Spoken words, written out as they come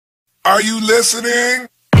Are you listening?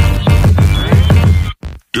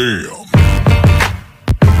 Damn.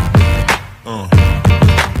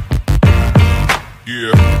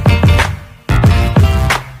 Yeah.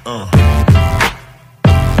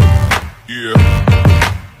 Yeah.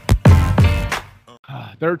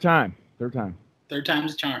 Third time. Third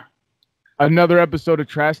time's a charm. Another episode of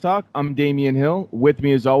Trash Talk. I'm Damian Hill. With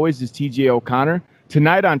me, as always, is TJ O'Connor.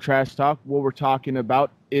 Tonight on Trash Talk, what we're talking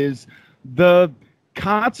about is the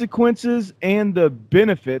consequences and the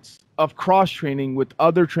benefits of cross-training with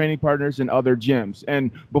other training partners and other gyms.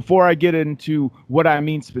 And before I get into what I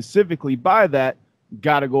mean specifically by that,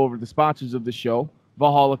 got to go over the sponsors of the show: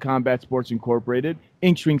 Valhalla Combat Sports Incorporated,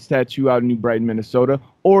 Ink Shrinks Tattoo out in New Brighton, Minnesota,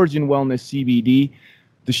 Origin Wellness CBD,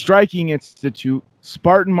 the Striking Institute,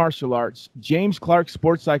 Spartan Martial Arts, James Clark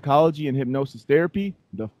Sports Psychology and Hypnosis Therapy,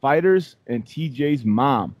 The Fighters, and TJ's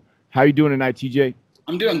mom. How you doing tonight, TJ?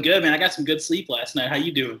 I'm doing good, man. I got some good sleep last night. How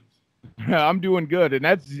you doing? I'm doing good, and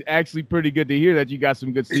that's actually pretty good to hear that you got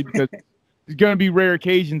some good sleep, because there's going to be rare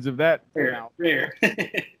occasions of that. Rare.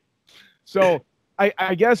 So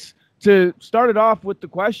I guess to start it off with the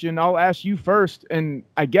question, I'll ask you first, and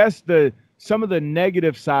I guess some of the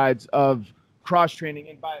negative sides of cross-training,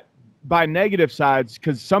 and by negative sides,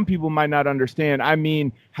 because some people might not understand, I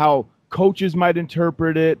mean how coaches might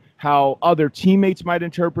interpret it, how other teammates might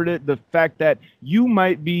interpret it, the fact that you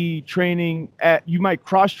might be you might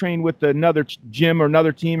cross-train with another gym or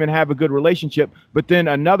another team and have a good relationship, but then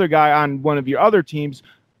another guy on one of your other teams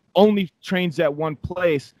only trains at one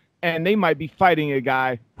place, and they might be fighting a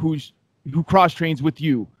guy who cross-trains with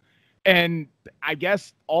you. And I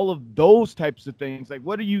guess all of those types of things, like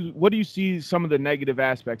what do you see some of the negative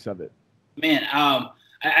aspects of it? Man,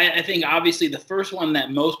 I think obviously the first one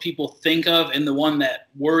that most people think of, and the one that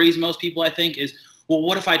worries most people, I think, is, well,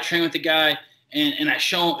 what if I train with the guy and I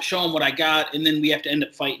show him what I got, and then we have to end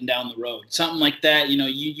up fighting down the road? Something like that. You know,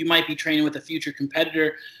 you might be training with a future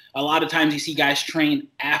competitor. A lot of times you see guys train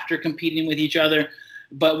after competing with each other.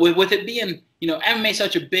 But with it being, you know, MMA is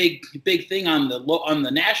such a big thing on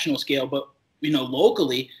the national scale, but, you know,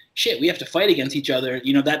 locally, shit, we have to fight against each other.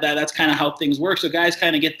 You know, that's kind of how things work. So guys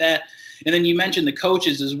kind of get that. And then you mentioned the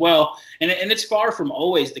coaches as well, and it's far from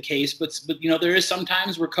always the case, but you know, there is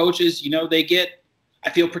sometimes where coaches, you know, they get,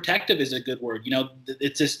 I feel protective is a good word. You know,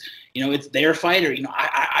 it's just, you know, it's their fighter. You know,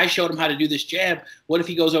 I showed him how to do this jab. What if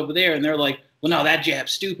he goes over there and they're like, well, no, that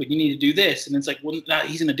jab's stupid. You need to do this. And it's like, well, no,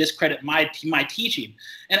 he's going to discredit my teaching.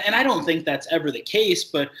 And I don't think that's ever the case.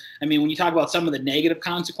 But, I mean, when you talk about some of the negative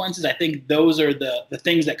consequences, I think those are the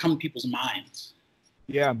things that come to people's minds.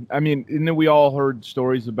 Yeah, I mean, and then we all heard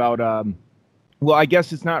stories about, well, I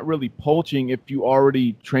guess it's not really poaching if you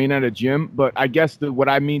already train at a gym, but I guess what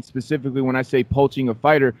I mean specifically when I say poaching a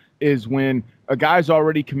fighter is when a guy's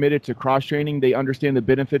already committed to cross-training, they understand the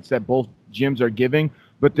benefits that both gyms are giving,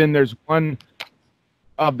 but then there's one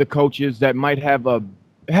of the coaches that might have a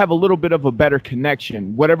little bit of a better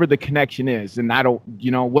connection, whatever the connection is, and I don't,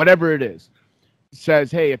 you know, whatever it is,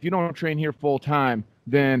 says, hey, if you don't train here full-time,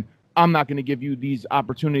 then I'm not going to give you these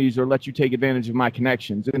opportunities or let you take advantage of my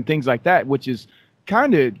connections and things like that, which is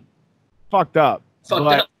kind of fucked up.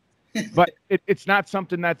 But it's not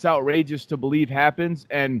something that's outrageous to believe happens.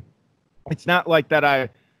 And it's not like that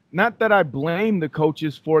I blame the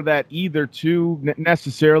coaches for that either too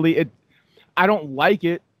necessarily. I don't like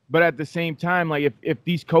it, but at the same time, like if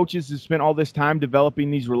these coaches have spent all this time developing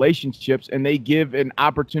these relationships and they give an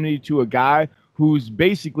opportunity to a guy who's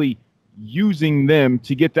basically using them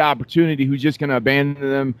to get the opportunity, who's just going to abandon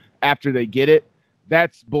them after they get it,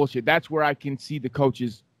 that's bullshit. That's where I can see the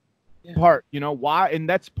coaches part, you know, why, and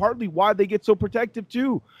that's partly why they get so protective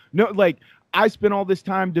too. No, like, I spent all this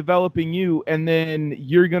time developing you, and then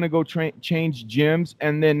you're going to go change gyms,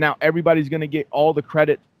 and then now everybody's going to get all the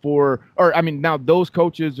credit now those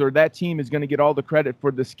coaches or that team is going to get all the credit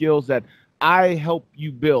for the skills that I help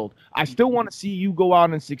you build. I still want to see you go out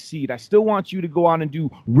and succeed. I still want you to go out and do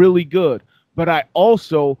really good. But I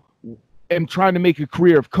also am trying to make a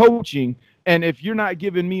career of coaching. And if you're not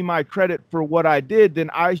giving me my credit for what I did, then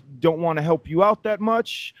I don't want to help you out that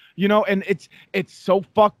much, you know, and it's so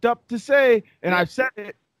fucked up to say, and I've said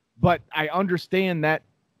it, but I understand that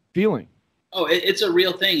feeling. Oh, it's a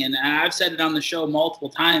real thing. And I've said it on the show multiple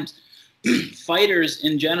times. Fighters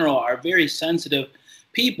in general are very sensitive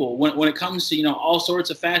people when it comes to, you know, all sorts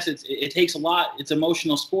of facets. It takes a lot. It's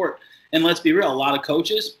emotional sport. And let's be real, a lot of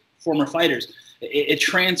coaches, former fighters, it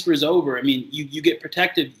transfers over. I mean, you get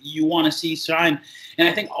protective. You want to see shine. And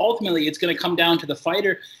I think ultimately it's going to come down to the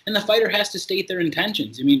fighter, and the fighter has to state their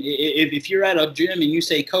intentions. I mean, if you're at a gym and you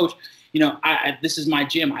say, coach, you know, this is my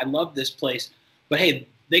gym. I love this place. But, hey,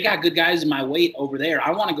 they got good guys in my weight over there. I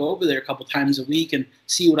want to go over there a couple times a week and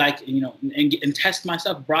see what I can, and test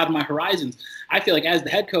myself, broaden my horizons. I feel like as the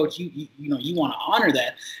head coach, you want to honor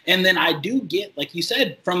that. And then I do get, like you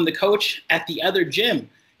said, from the coach at the other gym,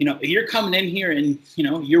 you're coming in here and,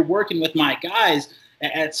 you're working with my guys.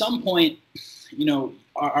 At some point,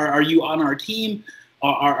 are you on our team?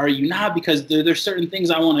 Are you not? Because there's certain things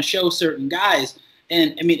I want to show certain guys.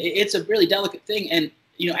 And I mean, it's a really delicate thing. And,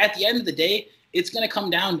 at the end of the day, it's going to come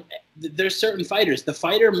down. There's certain fighters. The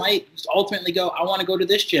fighter might ultimately go, I want to go to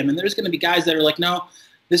this gym. And there's going to be guys that are like, no,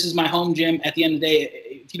 this is my home gym. At the end of the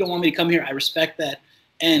day, if you don't want me to come here, I respect that.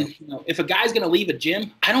 And, if a guy's going to leave a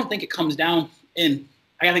gym, I don't think it comes down in,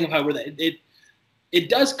 I got to think of how I word that. It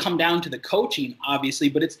does come down to the coaching, obviously,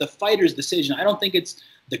 but it's the fighter's decision. I don't think it's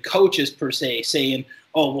the coaches per se saying,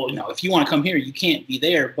 oh, well, if you want to come here, you can't be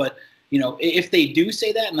there. But, if they do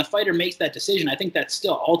say that and the fighter makes that decision, I think that's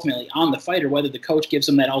still ultimately on the fighter, whether the coach gives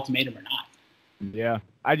them that ultimatum or not. Yeah,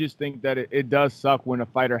 I just think that it does suck when a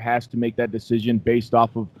fighter has to make that decision based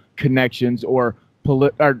off of connections or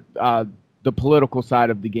the political side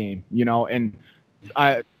of the game, and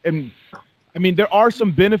I mean, there are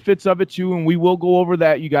some benefits of it too, and we will go over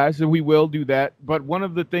that, you guys, and we will do that. But one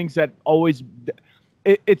of the things that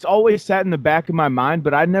it's always sat in the back of my mind,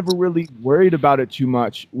 but I never really worried about it too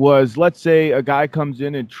much, was, let's say a guy comes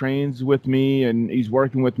in and trains with me and he's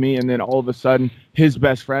working with me, and then all of a sudden his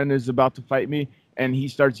best friend is about to fight me, and he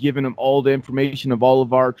starts giving him all the information of all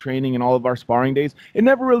of our training and all of our sparring days. It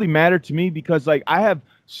never really mattered to me because, like, I have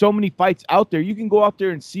so many fights out there. You can go out there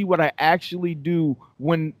and see what I actually do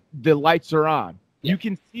when the lights are on. You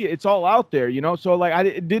can see it. It's all out there, So, like,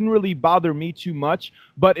 it didn't really bother me too much,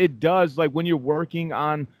 but it does, like, when you're working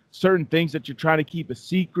on certain things that you're trying to keep a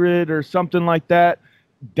secret or something like that,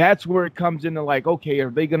 that's where it comes into, like, okay,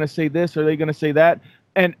 are they going to say this? Are they going to say that?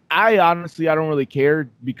 And I honestly don't really care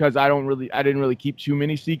because I didn't really keep too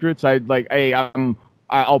many secrets. I'd like, hey,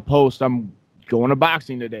 I'll post, I'm going to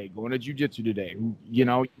boxing today, going to jiu-jitsu today.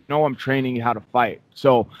 I'm training how to fight.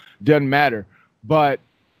 So doesn't matter. But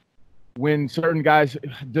when certain guys,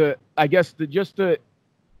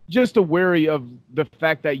 just a worry of the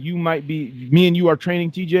fact that you might be, me and you are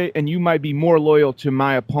training, TJ, and you might be more loyal to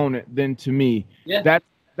my opponent than to me. Yeah.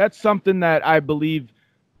 That's something that I believe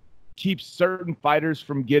keeps certain fighters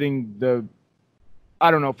from getting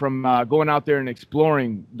from going out there and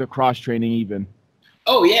exploring the cross training even.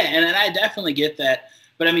 Oh yeah, and I definitely get that.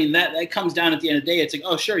 But I mean, that comes down at the end of the day. It's like,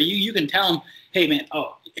 oh sure, you can tell him, hey man,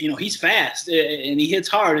 he's fast and he hits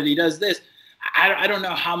hard and he does this. I don't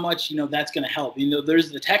know how much that's going to help.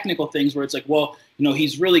 There's the technical things where it's like, well,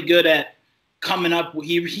 he's really good at coming up.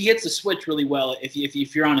 He hits the switch really well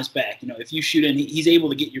if you're on his back. If you shoot in, he's able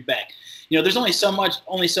to get your back. There's only so much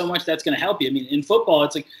that's going to help you. I mean, in football,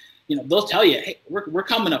 it's like, they'll tell you, hey, we're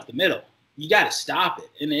coming up the middle. You got to stop it.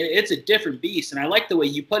 And it's a different beast. And I like the way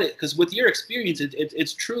you put it, because with your experience,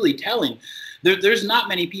 it's truly telling. There's not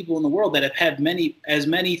many people in the world that have had as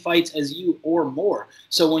many fights as you or more.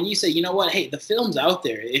 So when you say, you know what, hey, the film's out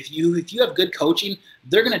there. If you have good coaching,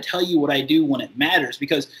 they're going to tell you what I do when it matters.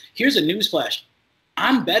 Because here's a newsflash.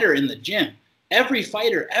 I'm better in the gym. Every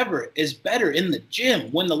fighter ever is better in the gym.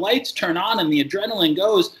 When the lights turn on and the adrenaline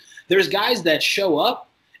goes, there's guys that show up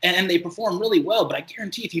and they perform really well. But I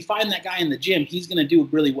guarantee if you find that guy in the gym, he's going to do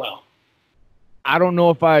really well. I don't know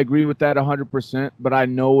if I agree with that 100%, but I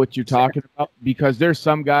know what you're talking about, because there's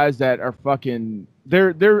some guys that are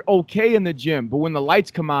they're okay in the gym, but when the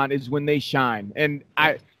lights come on is when they shine. And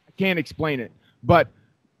I can't explain it. But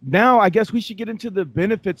now I guess we should get into the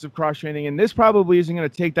benefits of cross training. And this probably isn't going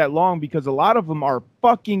to take that long because a lot of them are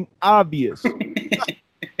fucking obvious.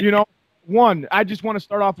 One, I just want to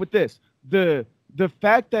start off with this. The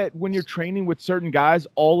fact that when you're training with certain guys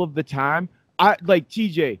all of the time, like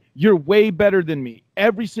TJ, you're way better than me.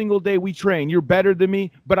 Every single day we train, you're better than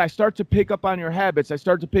me, but I start to pick up on your habits. I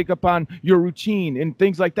start to pick up on your routine and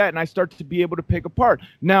things like that, and I start to be able to pick apart.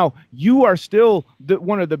 Now, you are still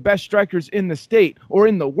one of the best strikers in the state or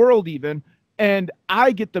in the world even, and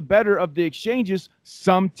I get the better of the exchanges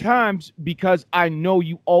sometimes because I know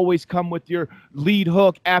you always come with your lead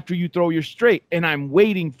hook after you throw your straight, and I'm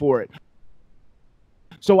waiting for it.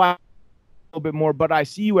 So a little bit more, but I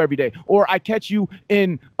see you every day. Or I catch you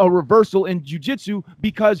in a reversal in jiu-jitsu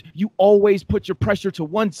because you always put your pressure to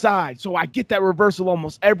one side. So I get that reversal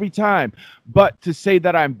almost every time. But to say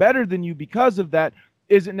that I'm better than you because of that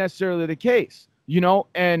isn't necessarily the case,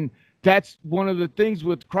 and that's one of the things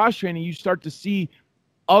with cross training. You start to see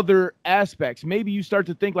other aspects. Maybe you start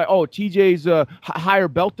to think like, oh, TJ's a higher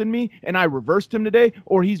belt than me and I reversed him today,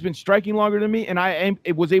 or he's been striking longer than me and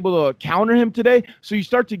it was able to counter him today. So you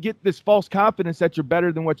start to get this false confidence that you're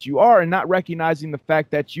better than what you are, and not recognizing the fact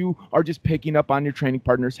that you are just picking up on your training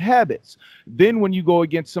partner's habits. Then when you go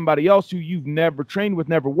against somebody else who you've never trained with,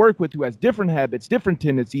 never worked with, who has different habits, different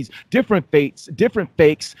tendencies, different fates, different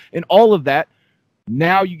fakes, and all of that,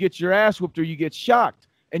 now you get your ass whooped or you get shocked.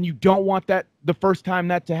 And you don't want that. The first time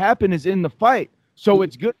that to happen is in the fight. So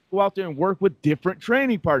it's good to go out there and work with different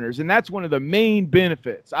training partners. And that's one of the main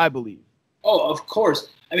benefits, I believe. Oh, of course.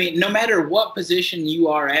 I mean, no matter what position you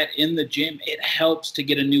are at in the gym, it helps to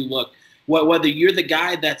get a new look. Whether you're the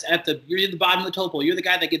guy that's you're the bottom of the totem pole, you're the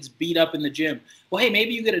guy that gets beat up in the gym. Well, hey,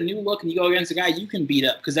 maybe you get a new look and you go against a guy you can beat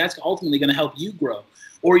up, because that's ultimately going to help you grow.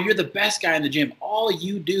 Or you're the best guy in the gym. All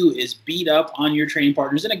you do is beat up on your training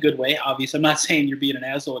partners in a good way. Obviously, I'm not saying you're being an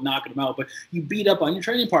asshole and knocking them out, but you beat up on your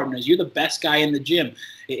training partners. You're the best guy in the gym.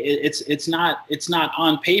 It's not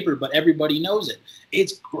on paper, but everybody knows it.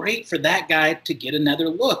 It's great for that guy to get another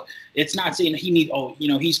look. It's not saying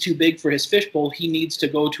he's too big for his fishbowl, he needs to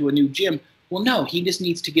go to a new gym. Well, no, he just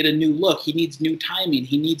needs to get a new look. He needs new timing.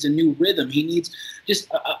 He needs a new rhythm. He needs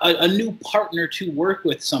just a new partner to work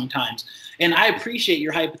with sometimes. And I appreciate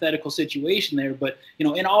your hypothetical situation there, but,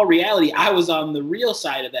 in all reality, I was on the real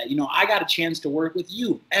side of that. I got a chance to work with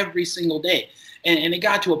you every single day. And it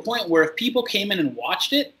got to a point where if people came in and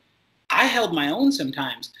watched it, I held my own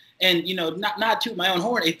sometimes. And, not toot my own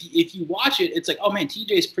horn. If you watch it, it's like, oh, man,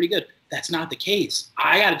 TJ's pretty good. That's not the case.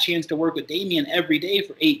 I got a chance to work with Damian every day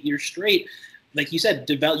for 8 years straight. Like you said,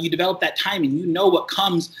 you develop that timing. You know what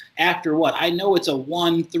comes after what. I know it's a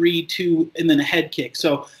 1-3-2 and then a head kick.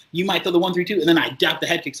 So you might throw the 1-3-2 and then I duck the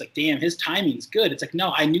head kick. It's like, damn, his timing's good. It's like,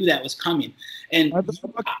 no, I knew that was coming. And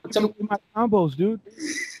some my combos, dude.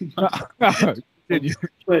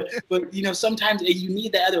 but sometimes you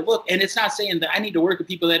need that other look. And it's not saying that I need to work with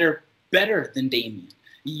people that are better than Damian.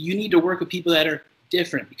 You need to work with people that are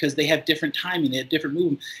different, because they have different timing, they have different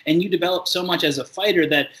movement, and you develop so much as a fighter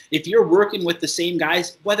that if you're working with the same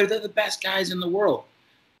guys, whether they're the best guys in the world,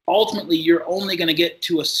 ultimately you're only going to get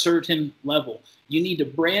to a certain level. You need to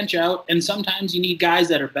branch out, and sometimes you need guys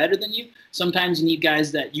that are better than you. Sometimes you need guys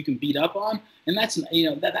that you can beat up on, and that's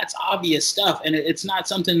that's obvious stuff. And it's not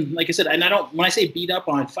something, like I said, and when I say beat up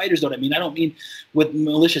on fighters, I don't mean with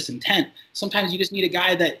malicious intent. Sometimes you just need a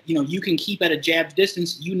guy that you can keep at a jab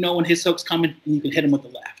distance. When his hook's coming, and you can hit him with the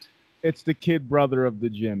left. It's the kid brother of the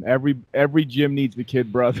gym. Every gym needs the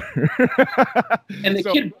kid brother. And the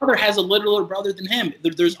kid brother has a littler brother than him.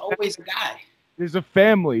 There's always a guy. There's a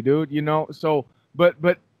family, dude. So. But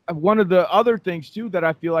one of the other things too that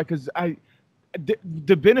I feel like, because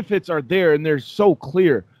the benefits are there and they're so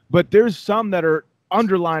clear, but there's some that are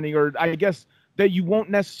underlining, or I guess that you won't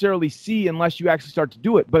necessarily see unless you actually start to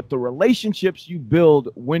do it. But the relationships you build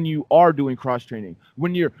when you are doing cross training,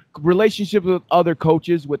 when your relationships with other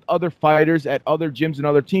coaches, with other fighters at other gyms and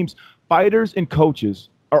other teams, fighters and coaches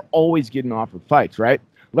are always getting offered fights, right?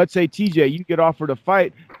 Let's say, TJ, you get offered a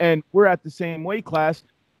fight and we're at the same weight class,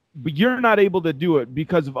 but you're not able to do it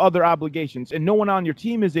because of other obligations, and no one on your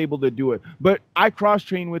team is able to do it. But I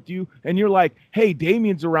cross-train with you, and you're like, hey,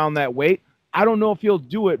 Damian's around that weight. I don't know if he'll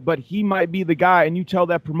do it, but he might be the guy. And you tell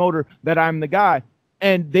that promoter that I'm the guy,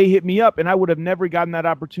 and they hit me up, and I would have never gotten that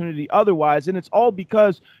opportunity otherwise. And it's all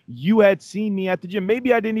because you had seen me at the gym.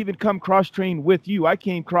 Maybe I didn't even come cross-trained with you. I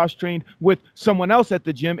came cross-trained with someone else at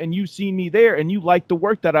the gym, and you seen me there, and you liked the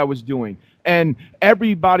work that I was doing. And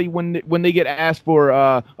everybody, when they get asked for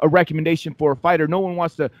a recommendation for a fighter, no one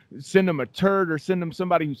wants to send them a turd or send them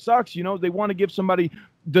somebody who sucks. They want to give somebody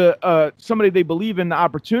somebody they believe in the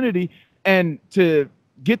opportunity, and to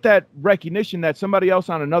get that recognition that somebody else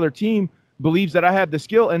on another team believes that I have the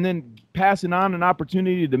skill, and then passing on an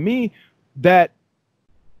opportunity to me that,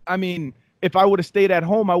 I mean, if I would have stayed at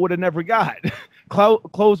home, I would have never got.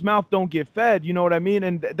 Closed mouth don't get fed. You know what I mean?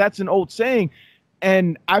 And that's an old saying.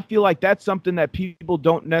 And I feel like that's something that people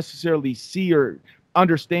don't necessarily see or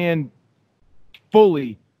understand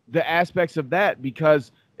fully, the aspects of that,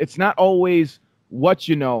 because it's not always what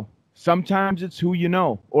you know. Sometimes it's who you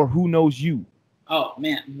know, or who knows you. Oh,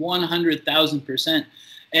 man, 100,000%.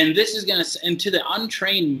 And this is going to, and to the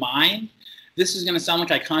untrained mind, this is going to sound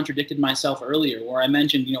like I contradicted myself earlier, where I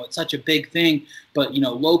mentioned, it's such a big thing, but,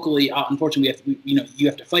 locally, unfortunately, you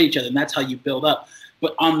have to fight each other, and that's how you build up.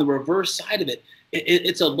 But on the reverse side of it,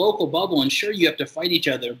 it's a local bubble, and sure, you have to fight each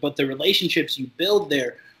other, but the relationships you build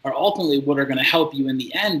there are ultimately what are going to help you in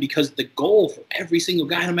the end, because the goal for every single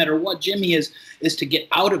guy, no matter what gym he is to get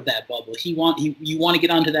out of that bubble. You want to get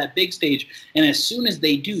onto that big stage, and as soon as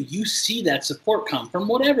they do, you see that support come from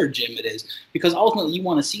whatever gym it is, because ultimately you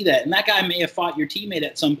want to see that. And that guy may have fought your teammate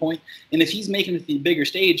at some point, and if he's making it to the bigger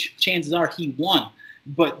stage, chances are he won.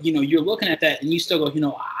 But, you're looking at that and you still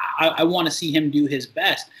go, I want to see him do his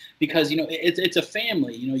best, because, it's a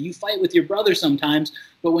family. You fight with your brother sometimes,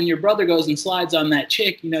 but when your brother goes and slides on that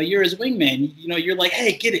chick, you're his wingman. You're like,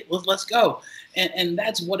 hey, get it, let's go. And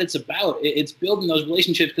that's what it's about. It's building those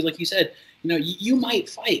relationships, because like you said, you might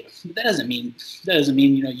fight, but that doesn't mean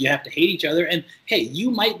you have to hate each other. And hey, you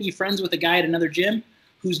might be friends with a guy at another gym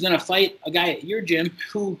who's going to fight a guy at your gym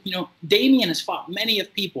who, Damian has fought many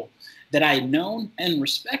of people that I had known and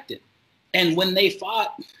respected. And when they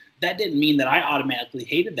fought, that didn't mean that I automatically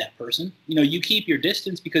hated that person. You keep your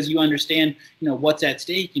distance because you understand, what's at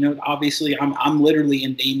stake. Obviously I'm literally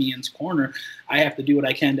in Damian's corner. I have to do what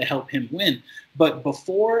I can to help him win. But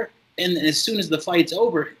before and as soon as the fight's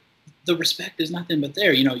over, the respect is nothing but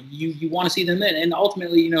there. You want to see them in. And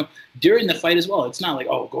ultimately, during the fight as well, it's not like,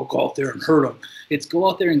 oh, go out there and hurt them. It's go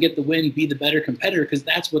out there and get the win, be the better competitor, because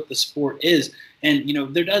that's what the sport is. And,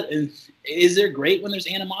 is there great when there's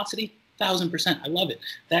animosity? 1,000%. I love it.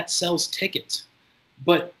 That sells tickets.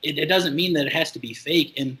 But it doesn't mean that it has to be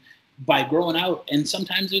fake. And by growing out, and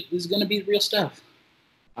sometimes it is going to be real stuff.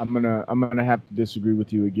 I'm gonna have to disagree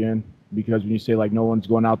with you again, because when you say like no one's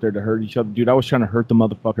going out there to hurt each other, dude, I was trying to hurt the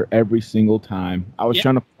motherfucker every single time. I was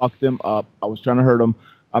trying to fuck them up. I was trying to hurt them.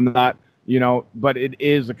 I'm not, but it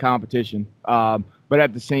is a competition. But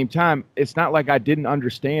at the same time, it's not like I didn't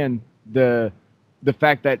understand the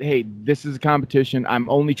fact that, hey, this is a competition. I'm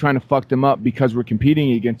only trying to fuck them up because we're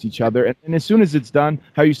competing against each other. And as soon as it's done,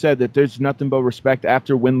 how you said that there's nothing but respect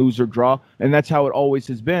after win, lose, or draw. And that's how it always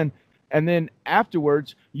has been. And then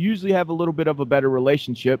afterwards, you usually have a little bit of a better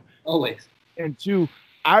relationship. Always. And two,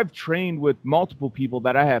 I've trained with multiple people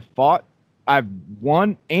that I have fought. I've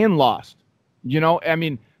won and lost.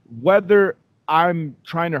 Whether I'm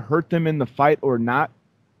trying to hurt them in the fight or not,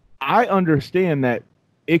 I understand that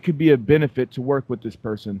it could be a benefit to work with this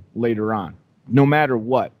person later on, no matter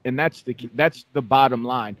what. And that's the bottom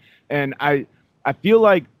line. And I feel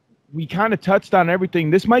like we kind of touched on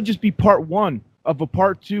everything. This might just be part one of a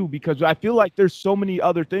part two, because I feel like there's so many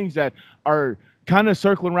other things that are kind of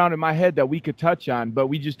circling around in my head that we could touch on, but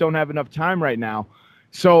we just don't have enough time right now.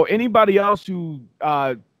 So anybody else who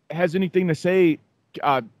has anything to say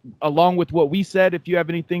along with what we said, if you have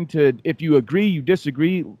anything if you agree, you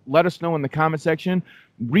disagree, let us know in the comment section.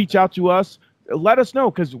 Reach out to us. Let us know,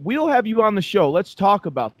 because we'll have you on the show. Let's talk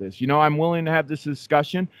about this. I'm willing to have this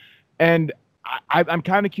discussion, and I'm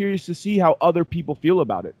kind of curious to see how other people feel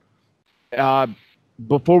about it.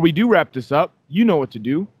 Before we do wrap this up, you know what to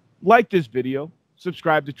do. Like this video,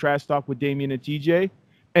 subscribe to Trash Talk with Damian and TJ,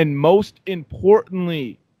 and most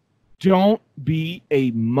importantly, don't be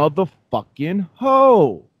a motherfucking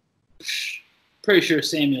hoe. Pretty sure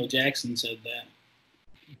Samuel Jackson said that.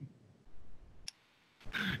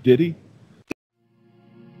 Did he?